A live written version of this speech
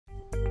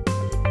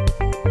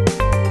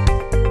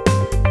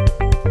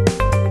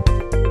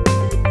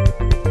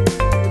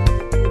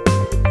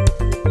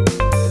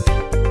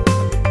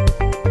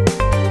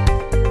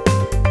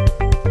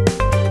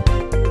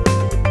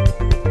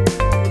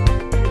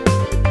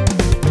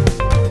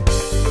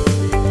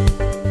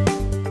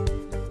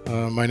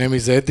My name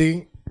is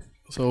Eddie.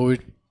 So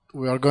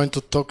we are going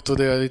to talk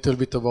today a little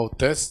bit about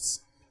tests,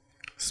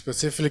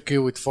 specifically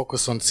with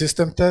focus on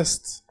system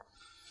tests.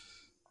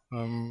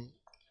 I'm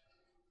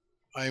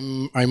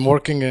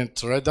working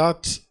at Red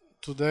Hat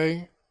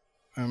today.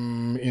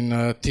 I'm in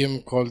a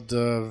team called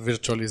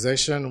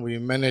virtualization. We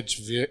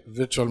manage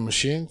virtual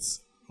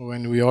machines.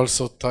 When we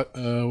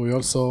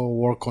also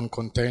work on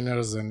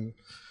containers and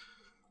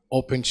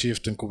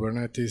OpenShift and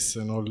Kubernetes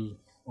and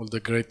all the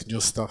great new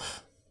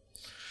stuff.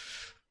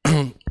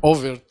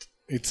 Overt,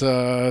 it's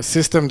a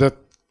system that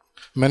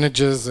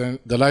manages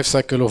the life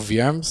cycle of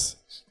VMs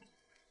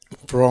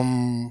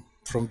from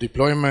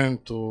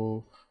deployment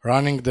to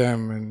running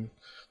them and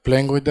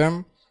playing with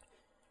them.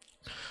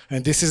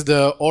 And this is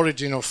the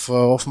origin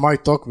of my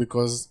talk,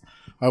 because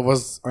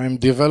I'm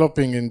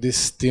developing in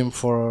this team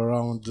for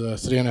around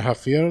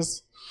 3.5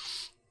 years.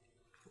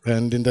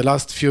 And in the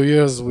last few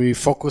years, we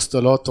focused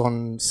a lot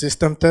on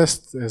system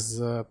tests as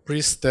a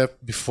pre-step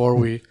before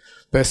we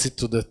pass it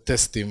to the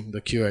test team,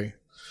 the QA.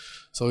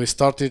 So we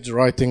started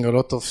writing a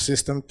lot of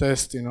system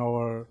tests in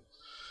our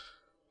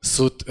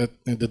suite at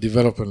the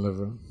developer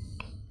level.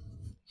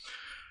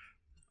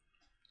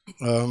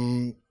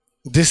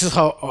 This is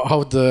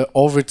how the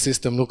Overt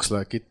system looks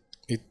like.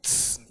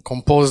 It's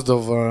composed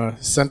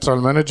of central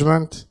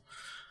management,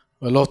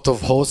 a lot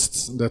of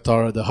hosts that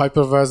are the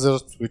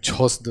hypervisors, which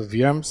host the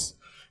VMs.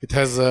 It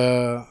has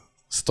a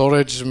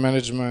storage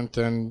management,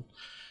 and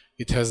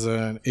it has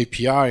an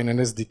API and an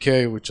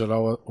SDK which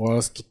allow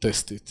us to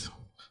test it.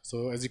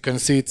 So as you can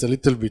see, it's a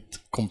little bit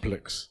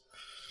complex.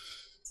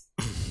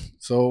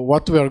 So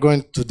what we are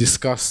going to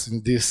discuss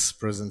in this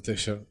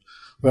presentation,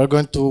 we are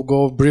going to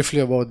go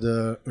briefly about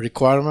the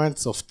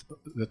requirements of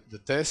the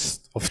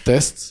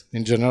tests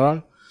in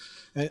general,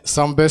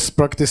 some best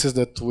practices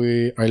that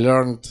I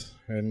learned,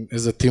 and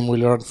as a team we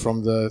learned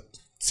from the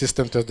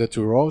system test that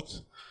we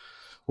wrote.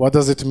 What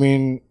does it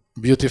mean,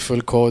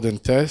 beautiful code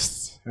and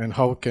tests, and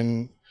how we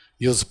can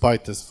use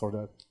Pytest for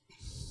that?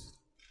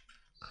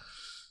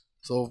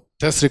 So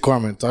test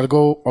requirements. I'll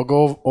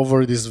go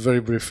over this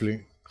very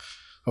briefly.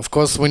 Of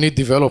course, we need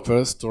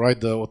developers to write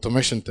the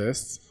automation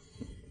tests.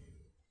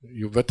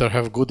 You better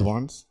have good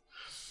ones.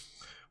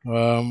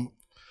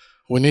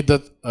 We need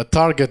a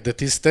target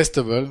that is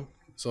testable.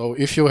 So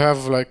if you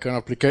have like an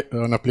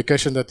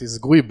application that is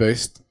GUI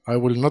based, I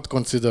will not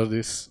consider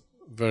this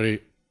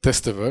very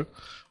testable.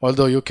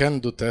 Although you can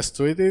do tests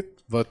with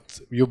it,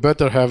 but you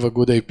better have a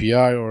good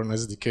API or an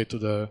SDK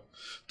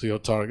to your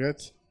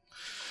target.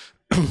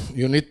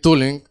 You need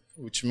tooling,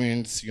 which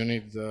means you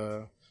need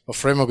a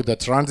framework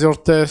that runs your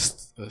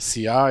test, a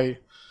CI,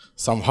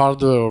 some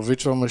hardware or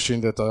virtual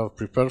machine that are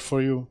prepared for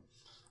you.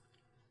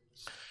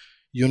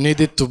 You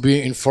need it to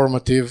be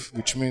informative,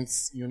 which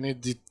means you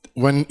need it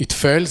when it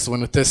fails,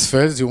 when a test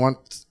fails, you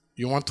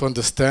want to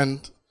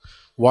understand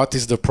what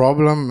is the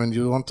problem, and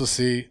you want to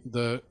see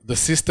the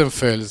system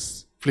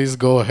fails. Please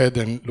go ahead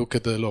and look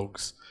at the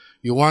logs.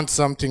 You want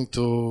something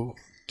to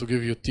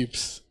give you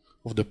tips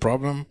of the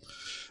problem.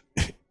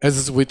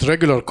 As with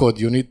regular code,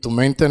 you need to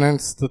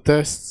maintenance the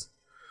tests,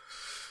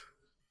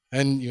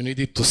 and you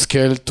need it to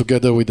scale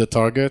together with the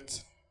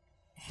target.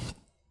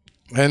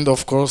 And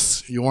of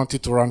course, you want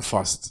it to run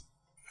fast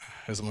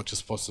as much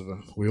as possible.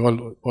 We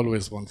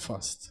always want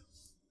fast.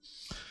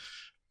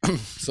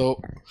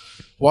 So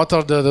what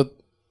are the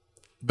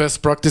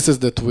best practices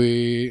that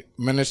we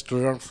managed to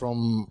learn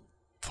from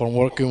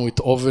working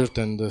with Overt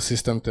and the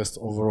system test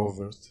over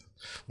Overt?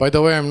 By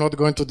the way, I'm not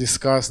going to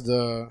discuss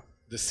the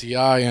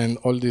CI and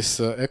all this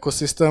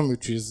ecosystem,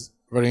 which is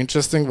very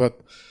interesting, but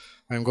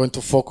I'm going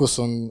to focus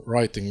on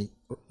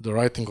the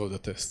writing of the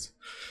test.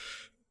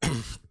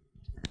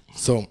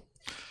 So,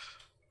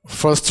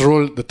 first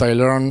rule that I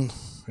learned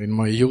in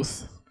my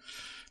youth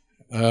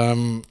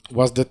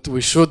was that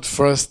we should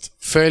first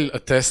fail a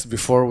test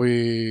before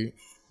we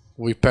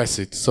pass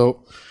it.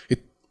 So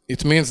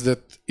it means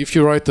that if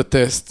you write a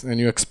test and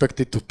you expect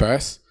it to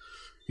pass,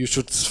 you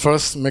should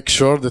first make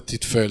sure that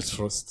it fails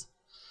first.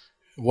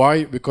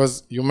 Why?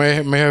 Because you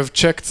may have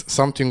checked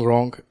something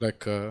wrong,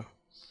 like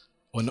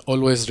an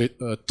always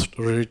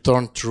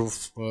return true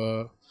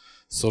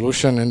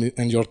solution,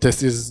 and your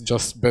test is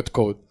just bad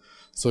code.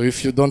 So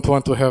if you don't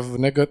want to have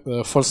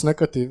false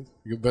negative,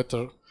 you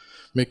better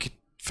make it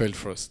fail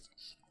first.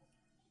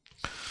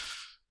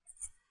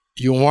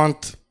 You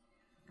want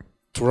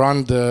to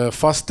run the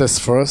fast tests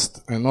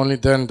first, and only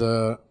then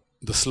the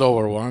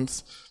slower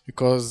ones,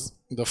 because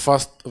the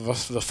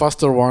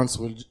faster ones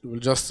will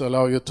just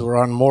allow you to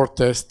run more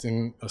tests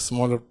in a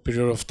smaller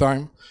period of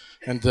time.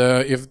 And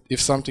if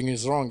something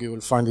is wrong, you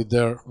will find it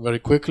there very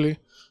quickly,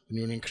 and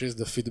you'll increase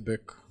the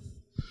feedback.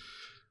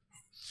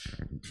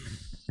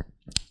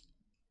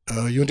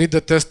 You need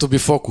the test to be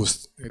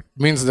focused. It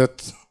means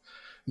that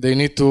they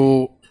need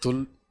to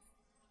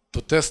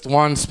test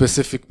one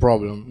specific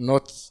problem,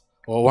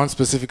 or one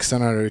specific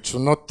scenario. It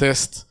should not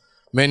test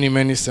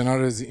many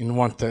scenarios in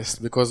one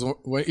test, because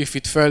if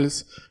it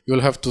fails,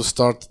 you'll have to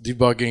start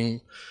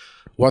debugging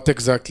what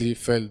exactly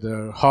failed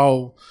there,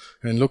 how,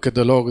 and look at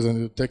the logs, and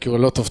it will take you a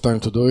lot of time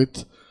to do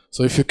it.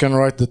 So if you can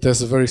write the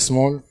test very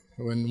small,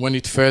 when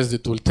it fails,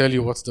 it will tell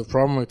you what's the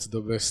problem. It's the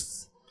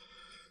best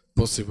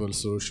possible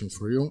solution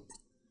for you.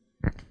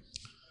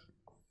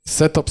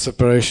 Setup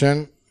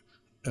separation.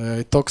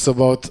 It talks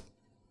about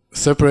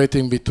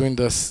separating between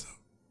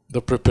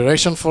the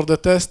preparation for the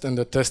test and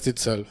the test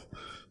itself.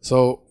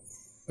 So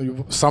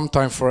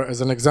sometimes, as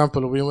an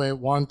example, we may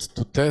want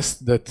to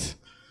test that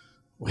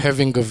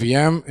having a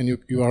VM and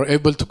you are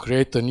able to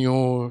create a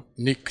new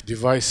NIC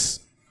device,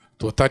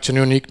 to attach a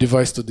new NIC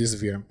device to this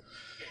VM.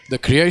 The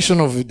creation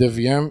of the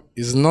VM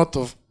is not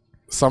of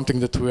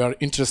something that we are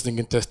interested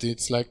in testing.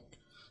 It's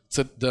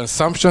the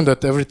assumption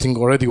that everything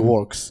already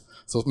works.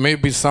 So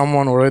maybe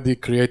someone already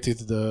created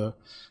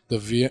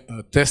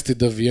tested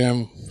the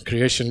VM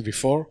creation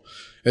before.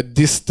 At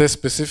this test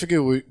specifically,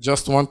 we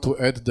just want to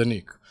add the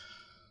NIC.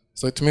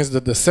 So it means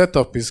that the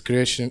setup is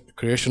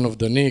creation of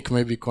the NIC,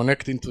 maybe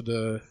connecting to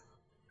the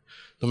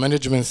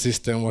management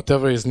system,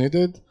 whatever is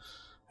needed,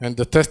 and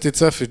the test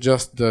itself is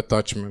just the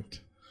attachment.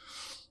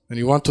 And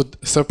you want to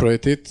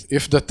separate it.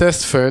 If the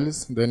test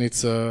fails, then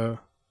it's a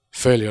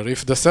failure.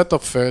 If the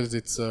setup fails,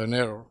 it's an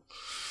error.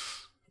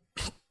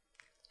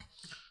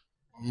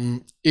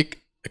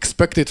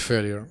 Expected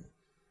failure.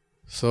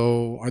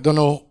 So I don't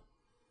know.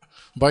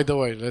 By the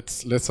way,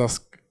 let's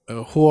ask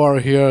who are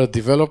here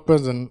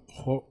developers and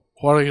who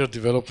are here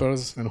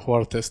developers and who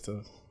are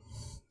testers.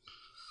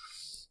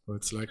 So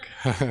it's like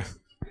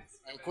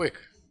I'm quick.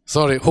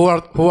 Sorry, who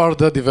are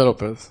the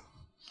developers?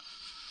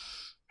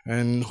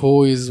 And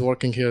who is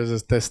working here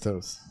as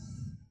testers?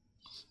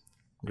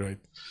 Great.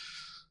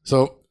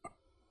 So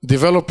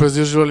developers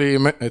usually,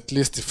 at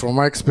least from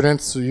my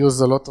experience, use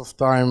a lot of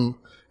time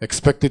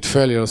expected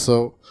failure.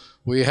 So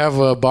we have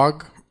a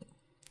bug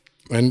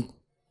and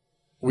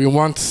we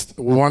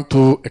want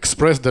to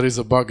express there is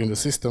a bug in the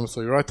system.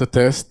 So you write a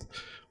test,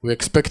 we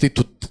expect it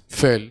to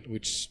fail,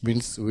 which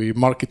means we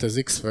mark it as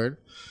X fail.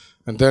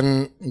 And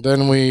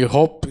then we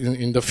hope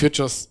in the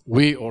future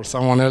we or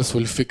someone else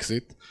will fix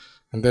it.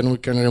 And then we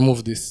can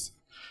remove this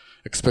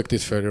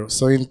expected failure.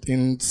 So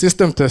in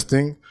system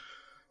testing,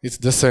 it's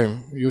the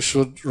same. You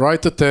should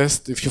write a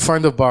test. If you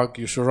find a bug,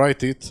 you should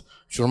write it.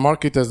 You should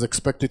mark it as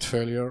expected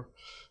failure.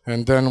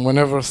 And then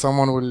whenever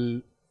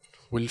someone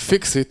will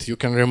fix it, you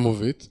can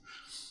remove it.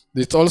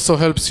 It also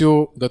helps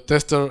you, the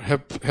tester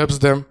helps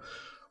them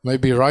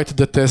maybe write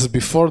the test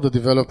before the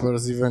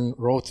developers even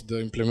wrote the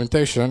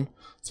implementation.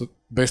 So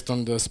based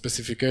on the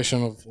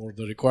specification or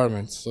the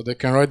requirements. So they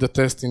can write the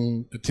test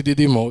in the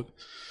TDD mode.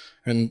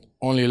 And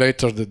only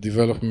later the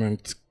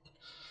development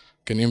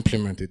can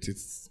implement it.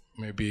 It's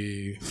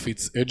maybe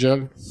fits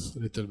agile a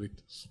little bit.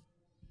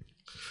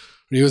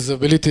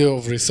 Reusability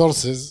of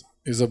resources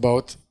is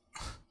about,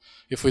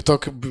 if we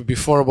talk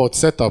before about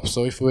setup,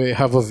 so if we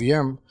have a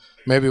VM,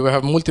 maybe we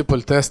have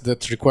multiple tests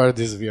that require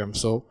this VM.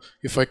 So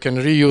if I can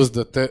reuse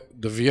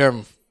the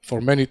VM for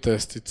many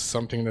tests, it's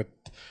something that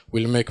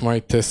will make my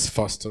tests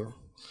faster.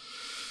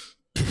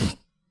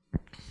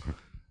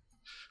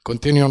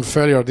 Continue on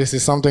failure. This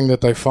is something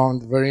that I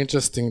found very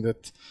interesting,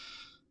 that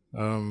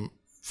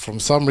from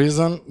some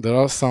reason there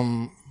are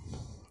some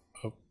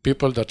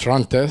people that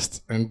run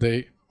tests and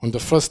they, on the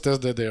first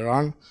test that they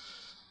run,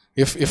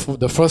 if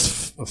the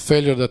first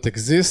failure that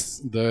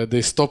exists,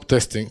 they stop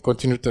testing,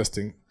 continue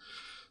testing.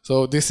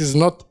 So this is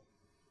not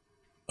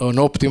an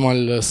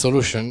optimal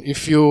solution.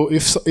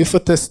 If a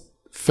test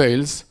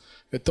fails,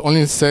 it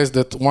only says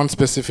that one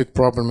specific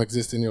problem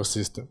exists in your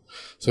system.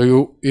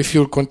 So if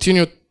you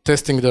continue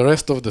testing the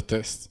rest of the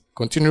tests,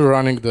 continue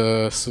running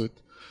the suite,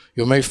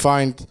 you may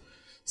find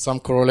some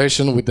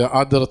correlation with the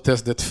other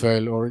tests that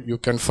fail, or you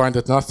can find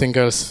that nothing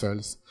else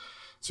fails.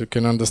 So you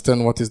can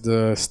understand what is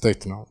the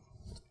state now.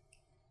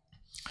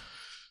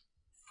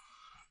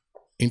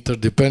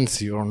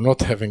 Interdependency or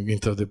not having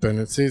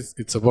interdependencies.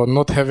 It's about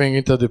not having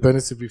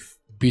interdependency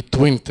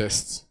between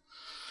tests.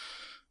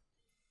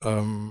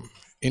 In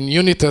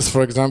unit tests,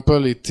 for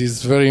example, it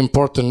is very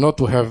important not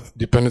to have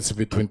dependency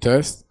between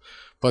tests,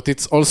 but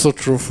it's also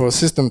true for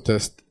system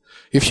test.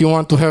 If you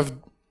want to have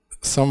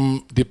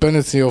some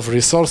dependency of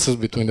resources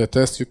between the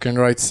tests, you can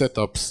write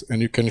setups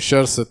and you can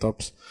share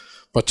setups,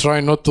 but try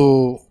not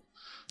to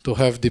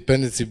have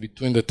dependency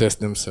between the tests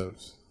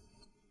themselves.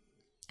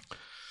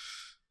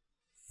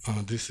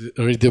 This is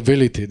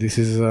readability. This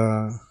is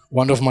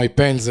one of my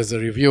pains as a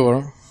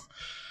reviewer.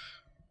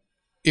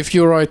 If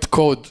you write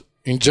code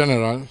in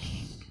general,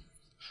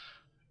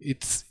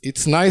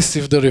 it's nice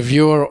if the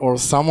reviewer or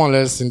someone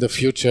else in the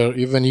future,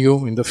 even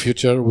you in the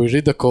future, will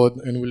read the code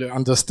and will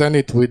understand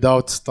it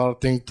without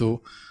starting to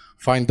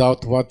find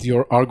out what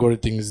your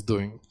algorithm is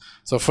doing.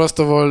 So first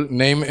of all,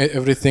 name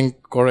everything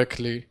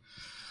correctly.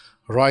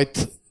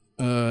 Write,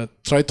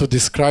 try to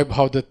describe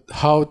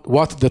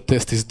what the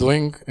test is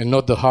doing and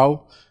not the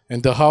how,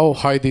 and the how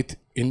hide it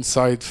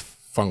inside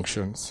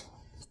functions.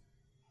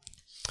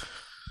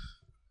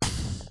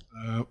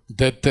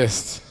 Dead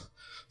tests.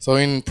 So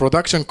in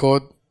production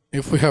code,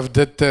 if we have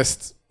dead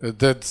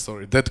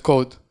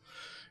code,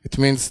 it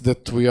means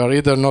that we are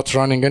either not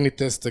running any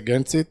test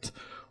against it,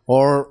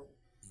 or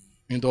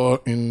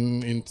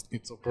in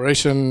its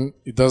operation,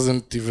 it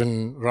doesn't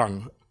even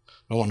run.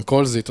 No one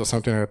calls it or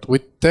something like that.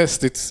 With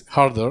test, it's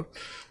harder.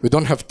 We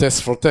don't have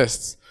tests for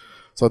tests.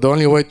 So the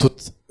only way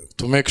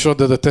to make sure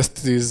that the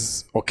test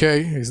is okay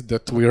is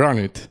that we run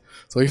it.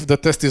 So if the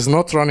test is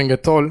not running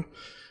at all,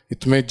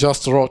 it may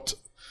just rot,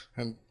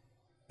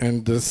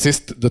 and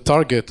the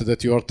target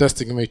that you are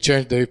testing may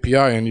change the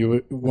API and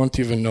you won't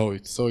even know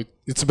it. So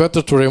it's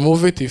better to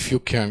remove it if you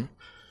can.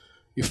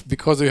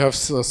 Because you have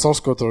source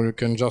code, or you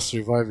can just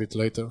revive it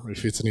later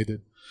if it's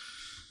needed.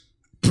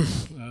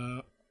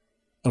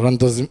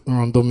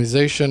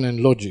 Randomization and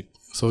logic.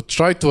 So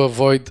try to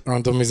avoid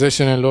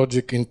randomization and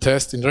logic in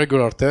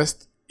regular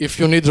test. If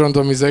you need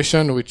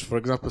randomization, which for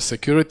example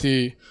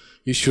security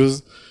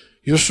issues,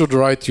 you should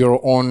write your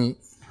own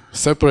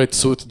separate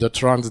suite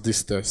that runs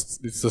these tests.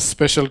 It's a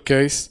special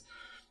case,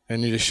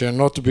 and it shall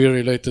not be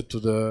related to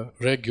the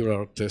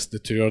regular test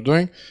that you are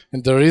doing.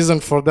 And the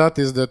reason for that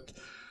is that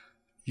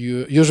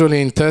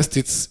usually in test,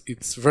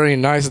 it's very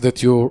nice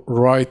that you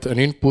write an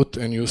input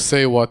and you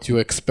say what you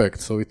expect.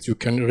 So you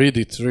can read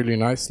it really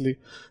nicely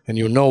and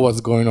you know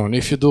what's going on.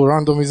 If you do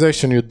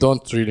randomization, you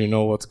don't really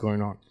know what's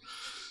going on.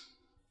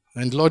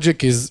 And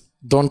logic is,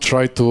 don't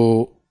try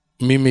to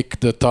mimic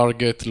the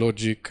target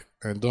logic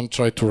and don't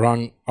try to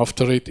run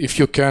after it. If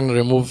you can,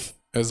 remove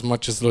as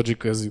much as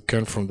logic as you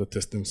can from the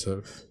test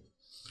themselves.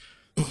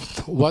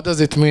 What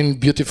does it mean,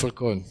 beautiful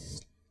code?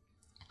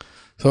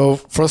 So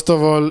first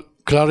of all,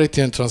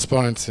 clarity and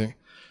transparency.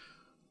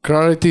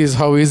 Clarity is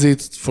how easy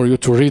it's for you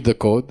to read the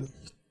code.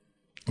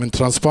 And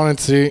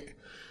transparency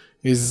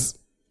is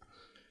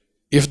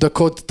if the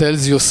code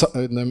tells you,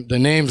 the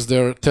names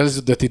there tells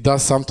you that it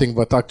does something,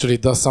 but actually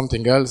it does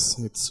something else,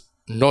 it's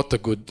not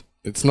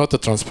a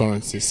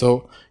transparency.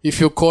 So if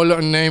you call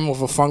a name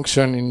of a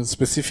function in a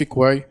specific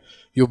way,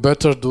 you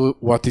better do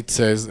what it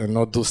says and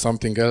not do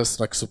something else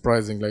like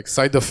surprising, like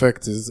side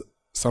effect is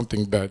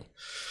something bad.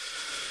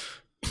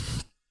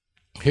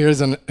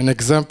 Here's an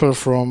example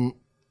from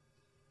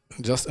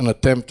just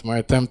my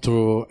attempt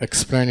to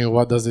explain you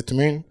what does it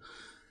mean.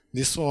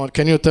 This one,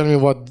 can you tell me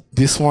what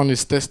this one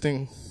is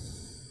testing?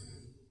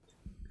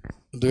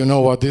 Do you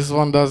know what this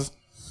one does?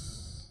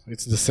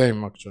 It's the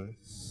same actually.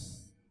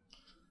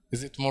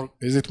 Is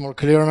it more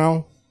clear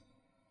now?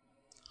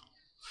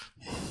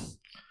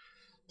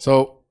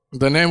 So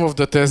the name of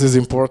the test is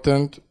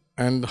important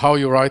and how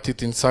you write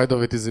it inside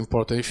of it is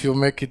important. If you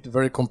make it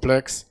very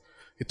complex,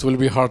 it will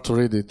be hard to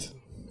read it.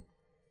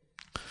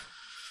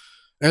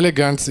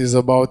 Elegance is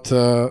about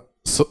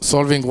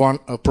solving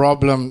a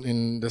problem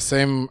in the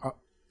same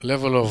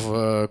level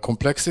of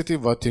complexity,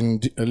 but in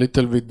a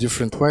little bit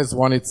different ways.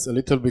 One, it's a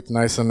little bit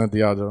nicer than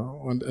the other.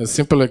 A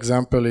simple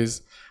example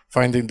is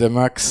finding the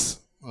max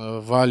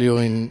value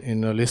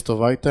in a list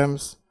of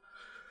items.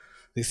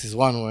 This is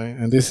one way,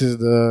 and this is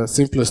the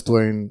simplest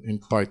way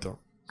in Python.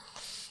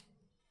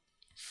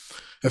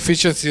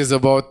 Efficiency is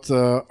about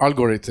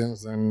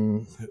algorithms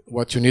and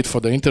what you need for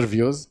the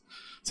interviews.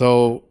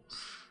 So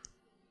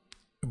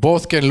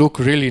both can look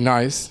really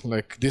nice,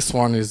 like this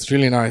one is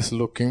really nice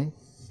looking,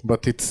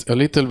 but it's a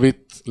little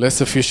bit less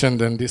efficient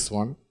than this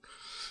one,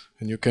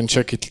 and you can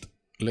check it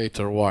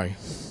later why.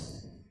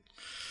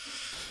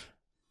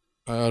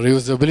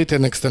 Reusability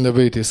and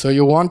extendability. So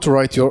you want to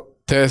write your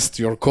test,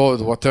 your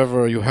code,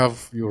 whatever you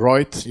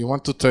write, you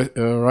want to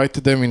write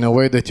them in a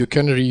way that you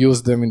can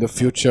reuse them in the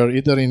future,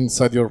 either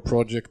inside your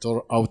project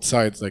or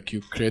outside, like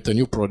you create a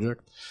new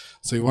project.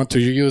 So you want to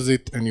reuse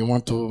it and you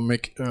want to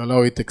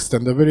allow it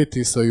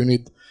extendability. So you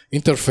need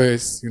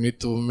interface, you need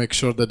to make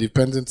sure the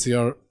dependencies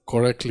are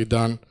correctly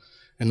done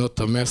and not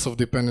a mess of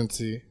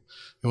dependency.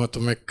 You want to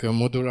make a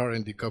modular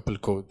and decoupled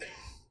code.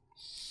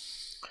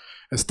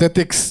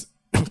 Aesthetics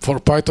for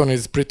Python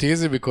is pretty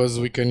easy because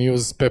we can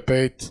use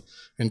pep8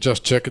 and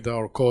just check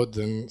our code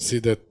and see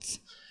that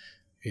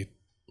it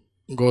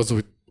goes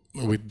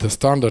with the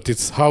standard.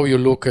 It's how you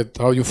look at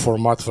how you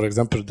format, for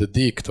example, the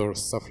dict or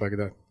stuff like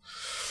that.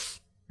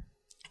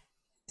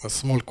 A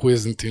small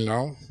quiz until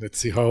now. Let's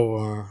see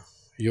how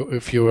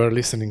if you were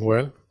listening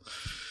well.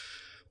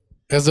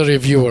 As a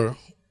reviewer,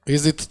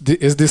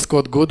 is this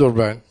code good or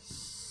bad?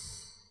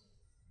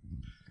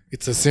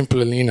 It's a simple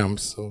enum,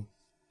 so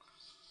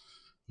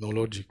no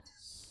logic.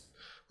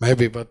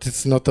 Maybe, but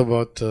it's not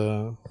about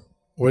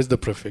where's the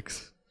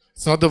prefix.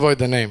 It's not about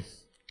the name.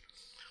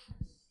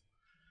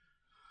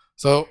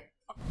 So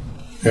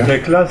yeah. The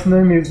class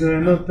name is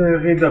not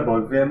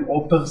readable. VM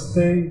upper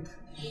state.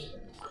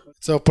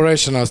 It's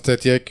operational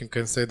state. Yeah, you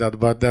can say that,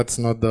 but that's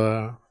not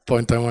the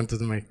point I wanted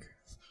to make.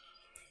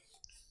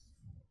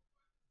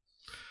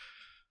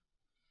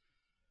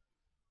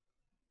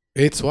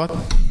 It's what?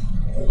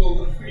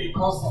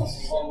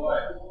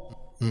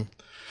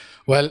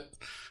 Well,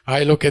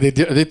 I look at it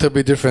a little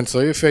bit different. So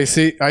if I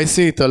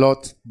see it a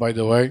lot, by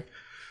the way,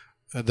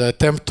 the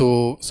attempt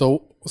to,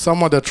 so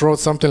someone that wrote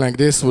something like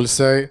this will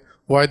say,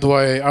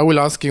 I will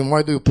ask him,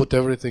 why do you put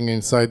everything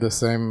inside the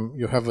same,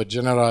 you have a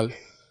general,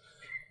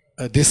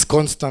 this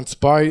constant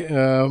spy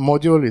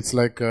module, it's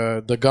like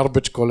the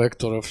garbage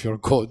collector of your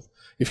code.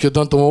 If you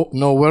don't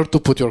know where to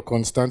put your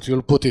constant,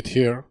 you'll put it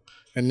here.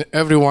 and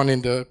everyone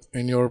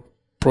in your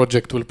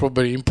project will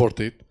probably import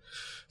it.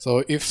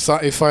 So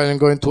if I am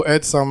going to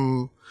add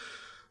some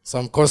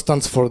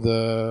constants for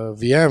the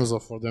VMs or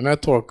for the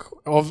network,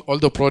 all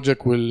the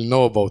project will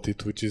know about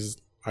it, which is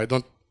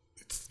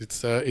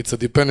it's a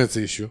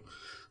dependency issue.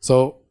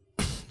 So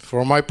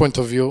from my point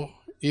of view,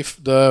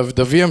 if the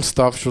VM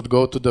stuff should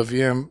go to the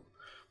VM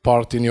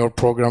part in your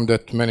program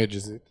that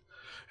manages it,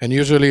 and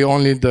usually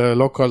only the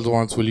local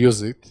ones will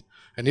use it.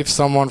 And if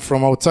someone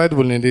from outside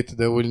will need it,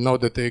 they will know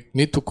that they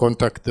need to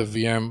contact the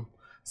VM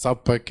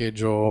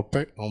sub-package or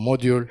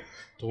module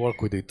to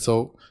work with it.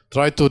 So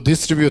try to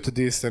distribute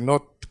this and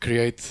not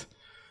create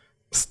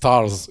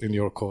stars in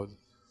your code.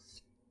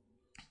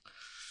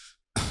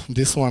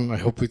 This one, I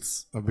hope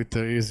it's a bit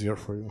easier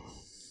for you.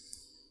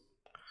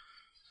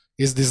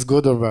 Is this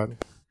good or bad?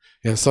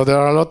 Yeah, so there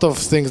are a lot of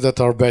things that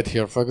are bad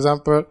here. For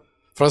example,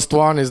 first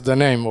one is the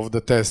name of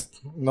the test.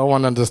 No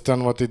one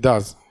understands what it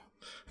does.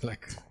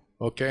 Like,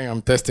 okay,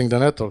 I'm testing the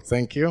network,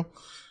 thank you.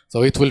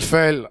 So it will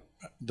fail.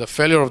 The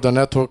failure of the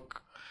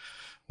network,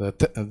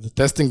 the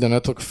testing the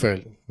network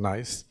failed.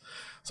 Nice.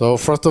 So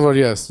first of all,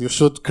 yes, you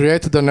should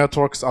create the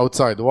networks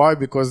outside. Why?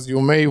 Because you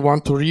may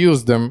want to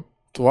reuse them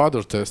to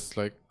other tests.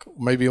 Like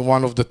maybe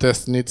one of the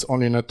tests needs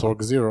only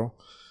network 0.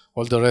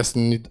 All the rest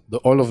need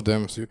all of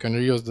them. So you can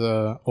reuse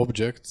the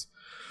objects.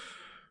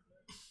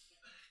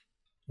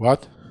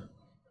 What?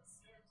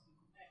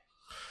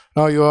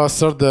 Now you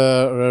assert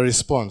the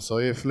response. So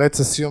if let's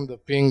assume the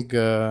ping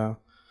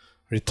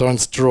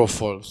returns true or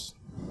false.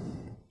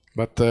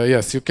 But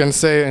yes, you can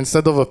say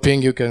instead of a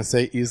ping, you can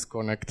say is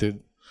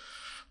connected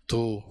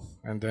to,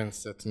 and then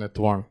set net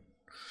 1.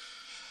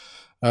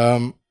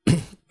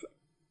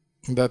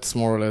 That's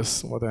more or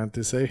less what I have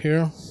to say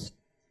here.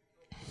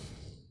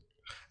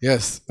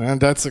 Yes, and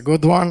that's a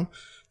good one.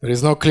 There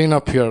is no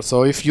cleanup here.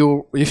 So if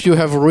you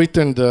have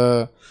written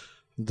the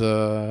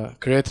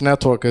create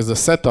network as a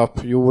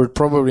setup, you will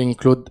probably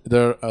include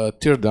the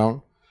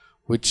teardown,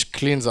 which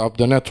cleans up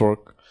the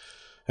network,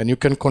 and you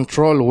can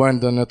control when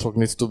the network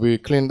needs to be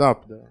cleaned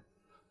up there.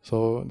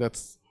 So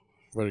that's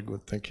very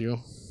good. Thank you.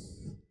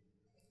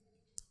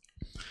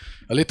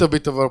 A little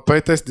bit of our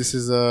Pytest. This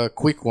is a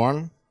quick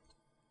one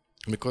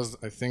because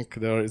I think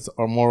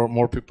are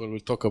more people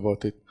will talk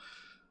about it.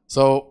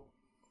 So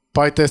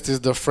Pytest is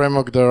the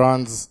framework that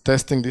runs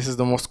testing. This is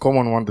the most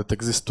common one that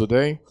exists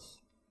today.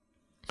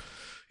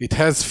 It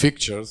has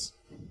fixtures,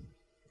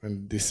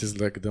 and this is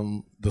like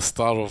the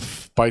star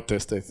of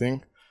Pytest, I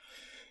think.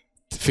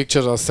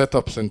 Fixtures are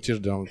setups and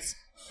teardowns.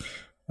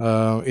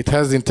 It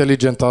has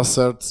intelligent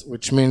asserts,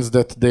 which means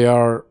that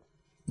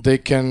they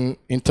can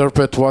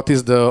interpret what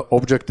is the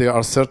object they are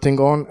asserting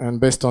on, and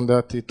based on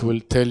that, it will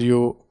tell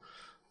you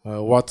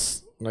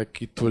what's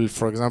like. It will,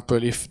 for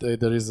example, if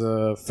there is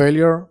a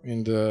failure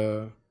in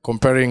the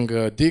comparing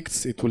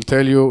dicts, it will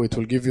tell you. It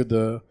will give you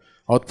the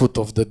output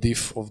of the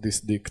diff of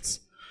these dicts.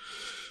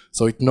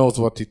 So it knows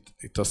what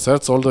it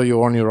asserts, although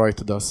you only write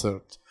the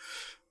assert.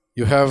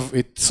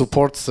 It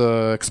supports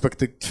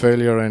expected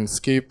failure and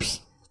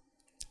skips.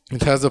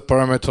 It has a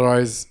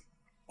parameterize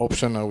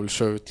option. I will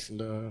show it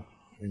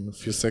in a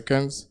few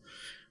seconds.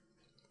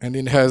 And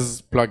it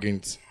has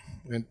plugins.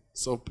 And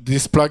so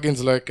these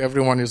plugins, like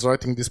everyone is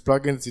writing these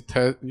plugins,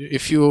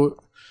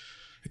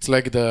 it's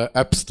like the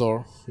App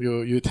Store.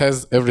 It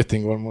has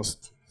everything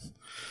almost.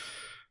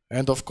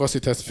 And of course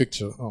it has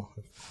fixture.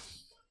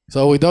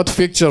 So without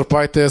fixture,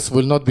 Pytest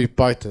will not be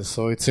Pytest.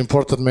 So it's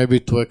important maybe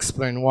to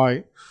explain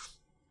why.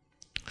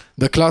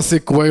 The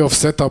classic way of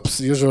setups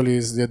usually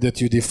is that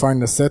you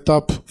define a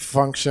setup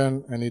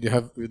function and you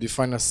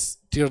define a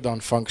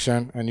teardown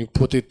function and you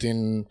put it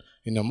in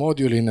a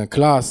module, in a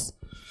class.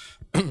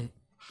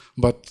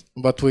 But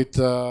with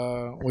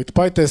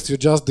Pytest, you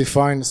just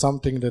define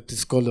something that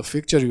is called a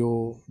fixture.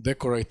 You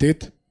decorate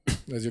it,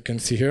 as you can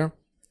see here.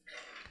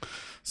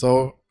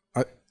 So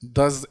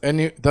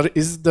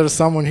is there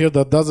someone here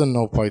that doesn't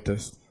know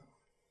Pytest?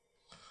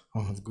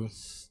 Oh, that's good.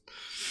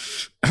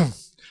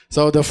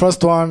 So the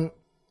first one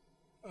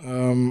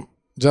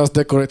just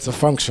decorates a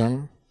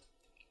function.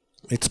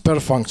 It's per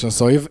function.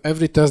 So if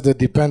every test that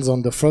depends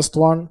on the first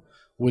one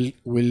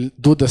will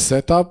do the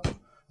setup,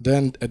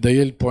 then at the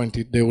yield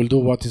point they will do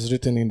what is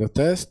written in the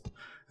test,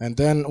 and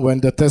then when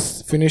the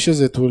test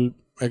finishes, it will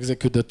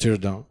execute the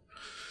teardown.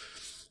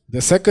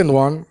 The second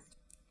one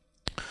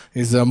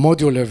is a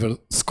module level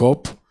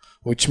scope,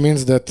 which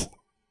means that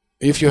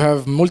if you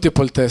have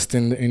multiple tests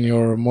in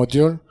your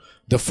module,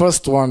 the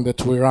first one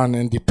that we run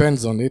and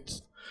depends on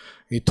it,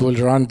 it will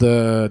run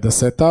the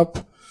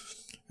setup,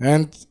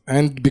 and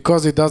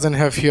because it doesn't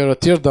have here a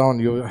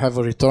teardown, you have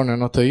a return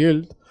and not a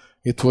yield.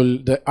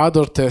 The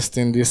other test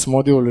in this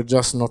module will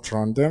just not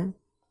run them.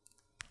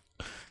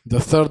 The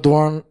third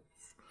one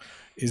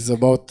is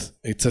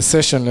it's a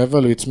session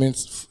level, which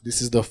means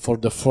this is for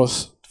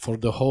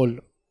the whole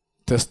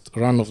test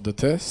run of the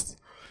test.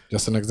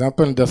 Just an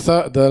example.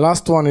 The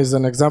last one is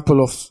an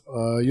example of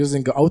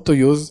using auto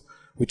use,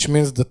 which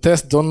means the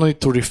test don't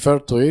need to refer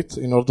to it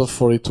in order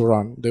for it to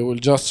run. They will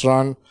just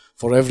run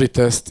for every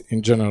test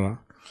in general.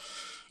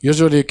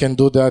 Usually you can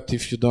do that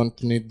if you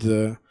don't need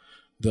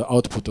the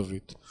output of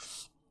it.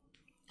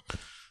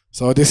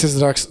 So this is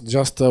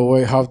just a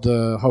way how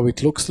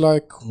it looks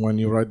like when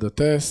you write the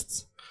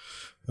tests.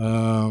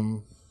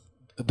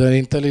 The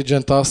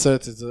intelligent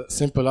asset is a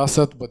simple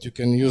asset, but you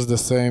can use the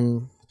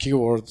same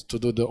keyword to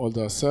do all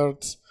the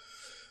asserts.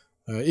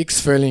 X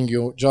failing,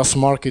 you just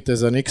mark it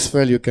as an X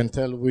fail. You can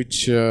tell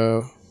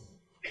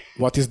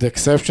what is the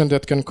exception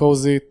that can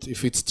cause it.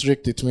 If it's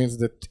strict, it means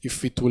that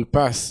if it will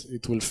pass,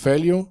 it will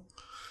fail you,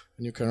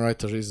 and you can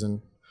write a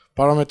reason.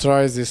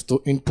 Parameterize is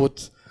to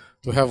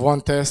have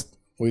one test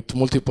with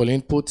multiple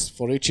inputs.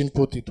 For each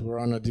input, it will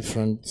run a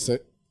different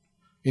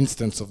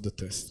instance of the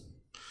test.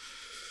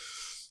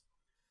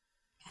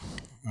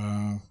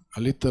 A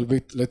little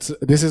bit.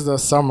 This is the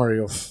summary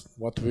of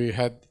what we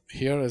had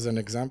here as an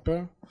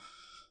example.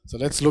 So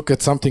let's look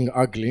at something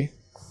ugly,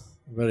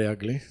 very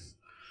ugly.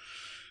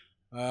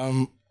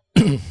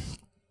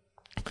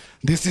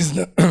 This is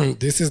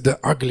the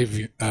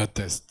ugly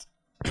test.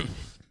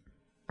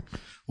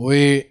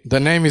 The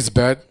name is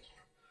bad.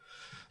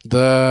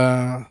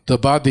 The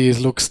body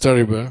looks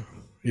terrible.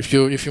 If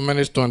you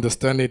manage to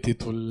understand it,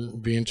 it will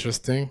be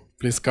interesting.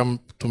 Please come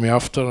to me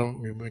after.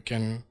 We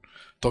can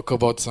talk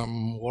about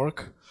some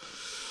work.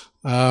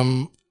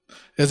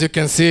 As you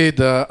can see,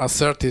 the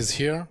assert is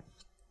here.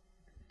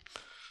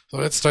 So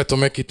let's try to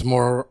make it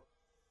more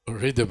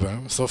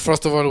readable. So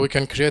first of all, we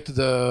can create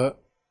the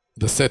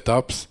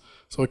setups.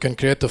 So we can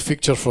create a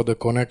fixture for the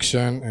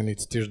connection, and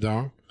it's tear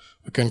down.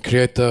 We can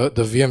create the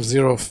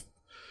VM0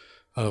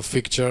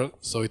 fixture,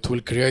 so it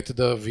will create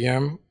the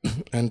VM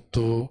and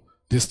to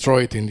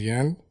destroy it in the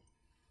end.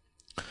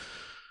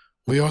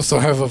 We also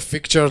have a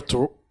fixture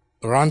to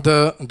run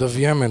the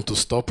VM and to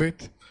stop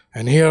it.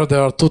 And here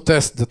there are two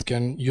tests that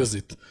can use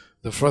it.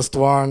 The first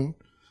one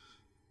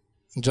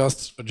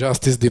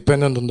just is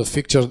dependent on the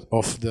fixture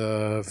of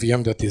the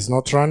VM that is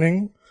not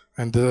running,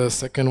 and the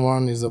second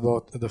one is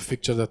about the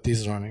fixture that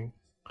is running.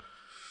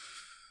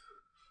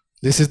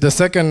 This is the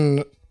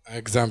second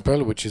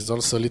example, which is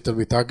also a little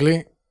bit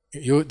ugly.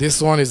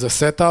 This one is a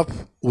setup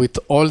with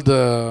all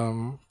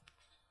the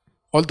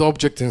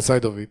objects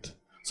inside of it.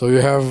 So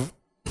you have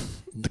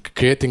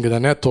creating the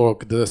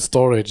network, the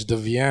storage, the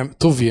VM,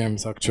 two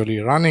VMs actually,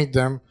 running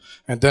them,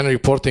 and then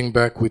reporting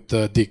back with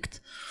the dict.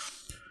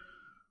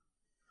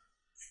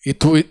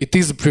 It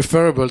is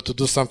preferable to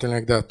do something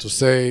like that,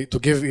 to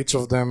give each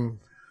of them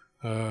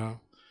a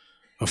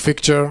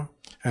fixture,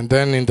 and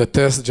then in the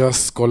test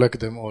just collect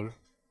them all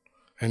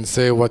and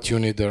say what you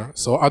need there.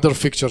 So other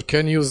fixture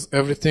can use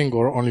everything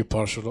or only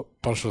partial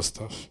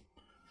stuff.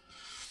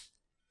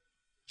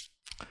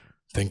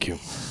 Thank you.